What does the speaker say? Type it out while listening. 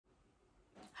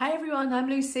Hi everyone, I'm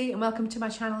Lucy and welcome to my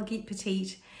channel Geek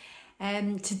Petite.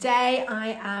 Today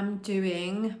I am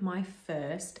doing my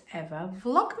first ever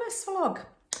Vlogmas vlog.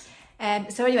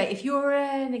 So anyway, if you're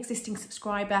an existing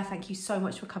subscriber, thank you so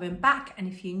much for coming back, and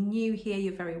if you're new here,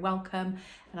 you're very welcome,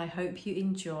 and I hope you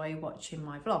enjoy watching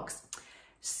my vlogs.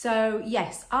 So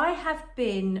yes, I have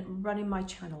been running my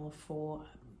channel for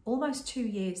almost 2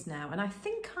 years now, and I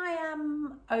think I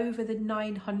am over the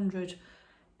 900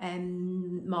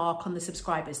 mark on the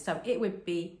subscribers, so it would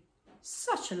be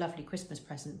such a lovely Christmas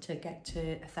present to get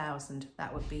to 1,000.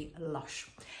 That would be lush.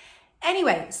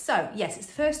 Anyway, so yes, it's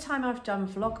the first time I've done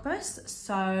Vlogmas,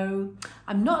 so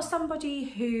I'm not somebody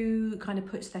who kind of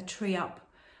puts their tree up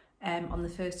on the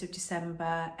 1st of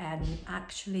December, and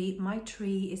actually my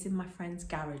tree is in my friend's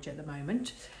garage at the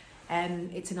moment.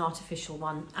 It's an artificial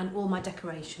one, and all my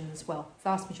decorations, well,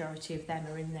 vast majority of them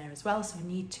are in there as well, so I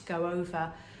need to go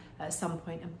over at some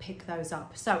point and pick those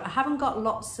up. So I haven't got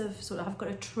lots of I've got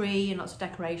a tree and lots of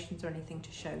decorations or anything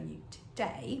to show you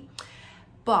today,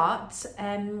 but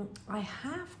I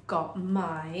have got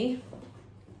my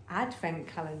advent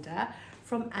calendar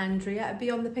from Andrea at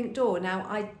Beyond the Pink Door.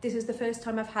 Now this is the first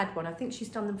time I've had one. I think she's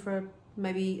done them for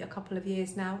maybe a couple of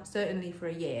years now, certainly for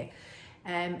a year,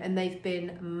 and they've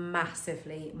been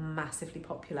massively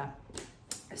popular.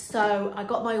 So I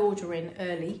got my order in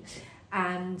early,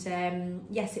 and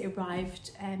yes, it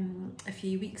arrived a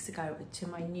few weeks ago to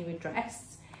my new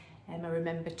address. I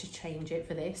remembered to change it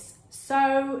for this.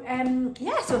 So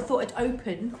yeah, so I thought I'd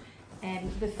open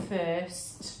the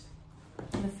first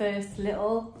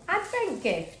little advent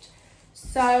gift.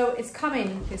 So it's come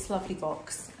in this lovely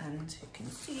box, and you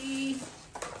can see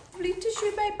lovely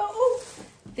tissue paper. Oh,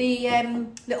 the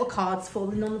little cards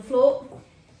falling on the floor.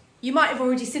 You might have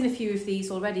already seen a few of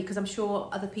these already, because I'm sure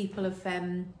other people have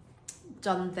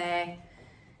done their,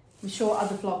 I'm sure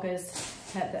other vloggers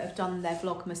that have done their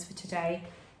Vlogmas for today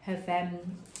have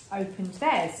opened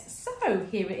theirs. So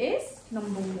here it is,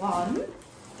 number one.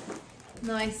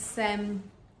 Nice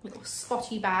little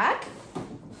spotty bag.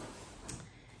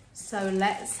 So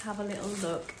let's have a little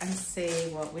look and see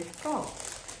what we've got.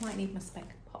 Might need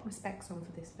pop my specs on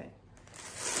for this bit.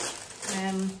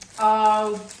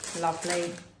 Oh,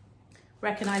 lovely.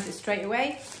 Recognise it straight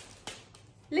away.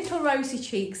 Little rosy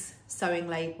cheeks sewing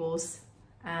labels,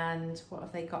 and what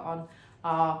have they got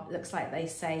on? Looks like they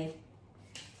say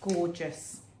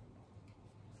gorgeous.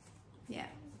 Yeah,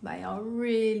 they are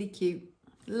really cute.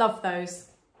 Love those.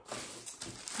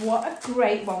 What a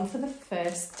great one for the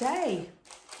first day,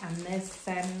 and there's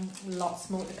lots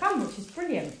more to come, which is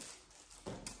brilliant.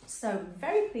 So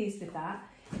very pleased with that.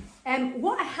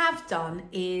 What I have done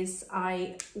is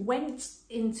I went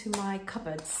into my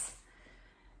cupboards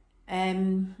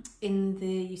in the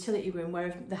utility room,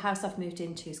 where the house I've moved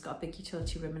into has got a big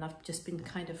utility room, and I've just been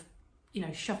kind of, you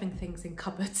know, shoving things in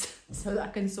cupboards so that I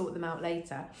can sort them out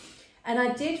later. And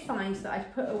I did find that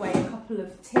I'd put away a couple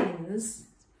of tins,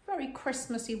 very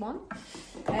Christmassy one,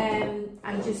 and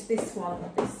just this one.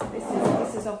 This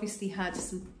has obviously had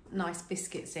some nice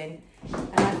biscuits in,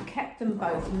 and I've kept them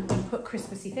both and put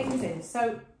Christmassy things in.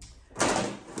 So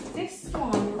this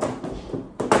one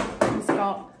has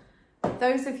got,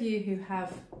 those of you who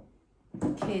have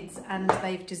kids and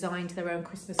they've designed their own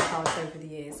Christmas cards over the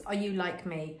years, are you like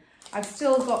me? I've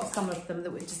still got some of them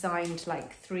that were designed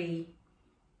like three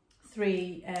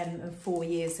and 4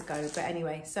 years ago, but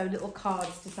anyway, so little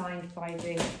cards designed by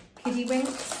the Kiddie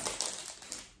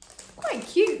Winks. Quite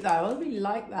cute though, I really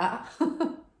like that.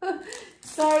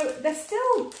 So they're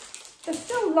still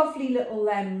lovely little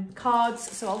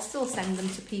cards, so I'll still send them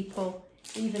to people,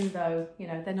 even though, you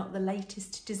know, they're not the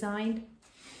latest design.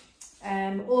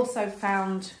 Also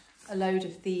found a load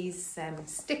of these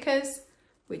stickers,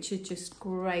 which are just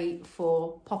great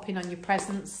for popping on your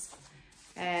presents,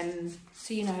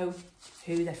 so you know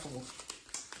who they're for.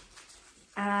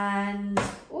 And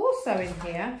also in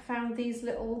here found these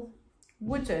little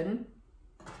wooden,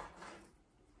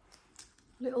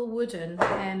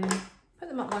 put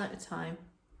them up one at a time,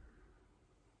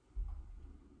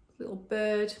 little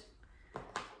bird.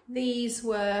 These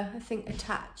were, I think,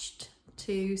 attached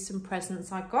to some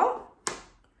presents I got.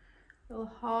 Little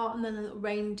heart and then a little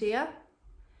reindeer.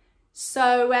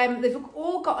 So they've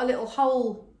all got a little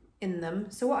hole in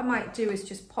them. So what I might do is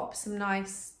just pop some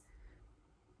nice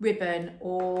ribbon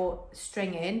or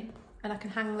string in, and I can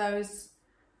hang those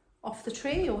off the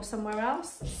tree or somewhere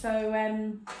else. So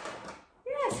yeah,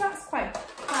 so that's quite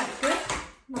good.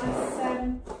 Nice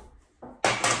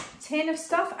tin of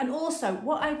stuff. And also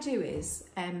what I do is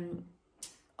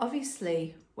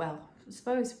obviously, well, I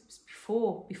suppose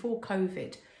before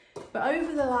COVID, but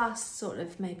over the last sort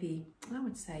of maybe, I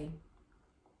would say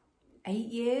 8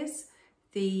 years,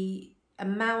 the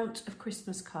amount of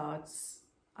Christmas cards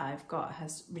I've got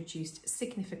has reduced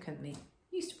significantly.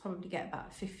 Used to probably get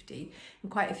about 50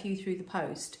 and quite a few through the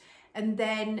post. And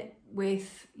then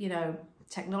with, you know,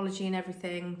 technology and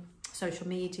everything, social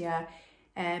media,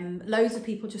 loads of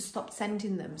people just stopped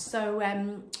sending them. So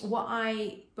what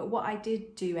I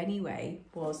did do anyway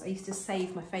was I used to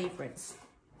save my favourites.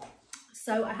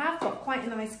 So I have got quite a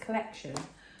nice collection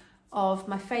of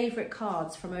my favourite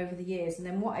cards from over the years, and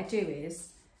then what I do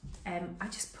is I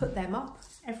just put them up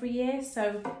every year.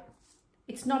 So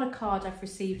it's not a card I've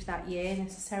received that year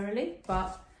necessarily,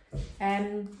 but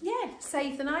yeah,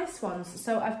 save the nice ones.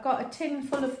 So I've got a tin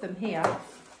full of them here.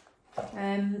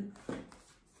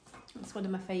 It's one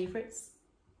of my favourites.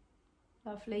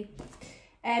 Lovely.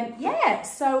 Yeah,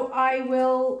 so I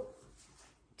will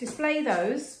display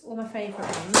those, all my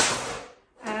favourite ones.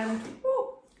 And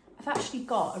I've actually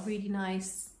got a really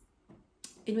nice,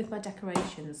 in with my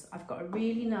decorations, I've got a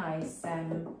really nice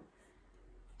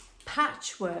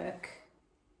patchwork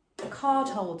card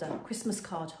holder, Christmas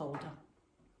card holder,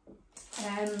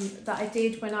 that I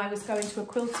did when I was going to a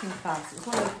quilting class. It was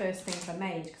one of the first things I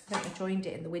made because I think I joined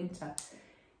it in the winter.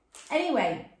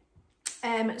 Anyway,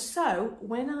 so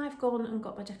when I've gone and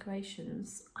got my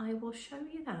decorations, I will show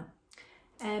you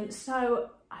that.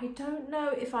 So I don't know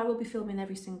if I will be filming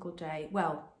every single day.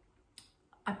 Well,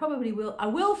 I probably will. I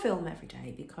will film every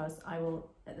day because I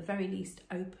will at the very least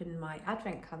open my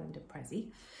advent calendar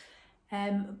prezi.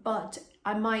 But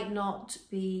I might not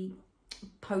be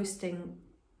posting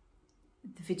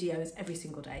the videos every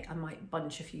single day. I might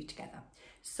bunch a few together.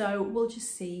 So we'll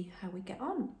just see how we get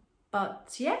on.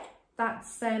 But yeah,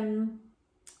 that's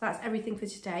everything for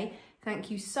today. Thank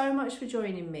you so much for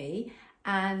joining me.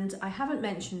 And I haven't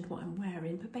mentioned what I'm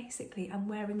wearing, but basically I'm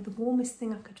wearing the warmest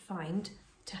thing I could find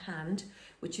to hand,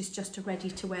 which is just a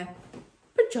ready to wear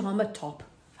pajama top.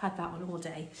 I've had that on all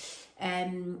day.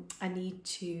 I need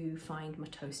to find my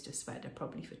toaster sweater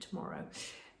probably for tomorrow.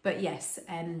 But yes,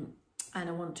 and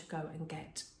I want to go and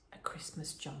get a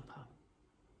Christmas jumper.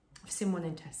 I've seen one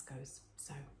in Tesco's,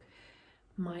 so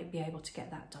might be able to get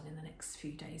that done in the next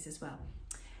few days as well.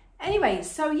 Anyway,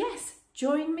 so yes,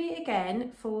 join me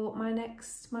again for my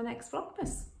next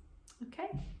Vlogmas. Okay,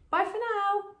 bye for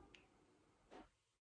now.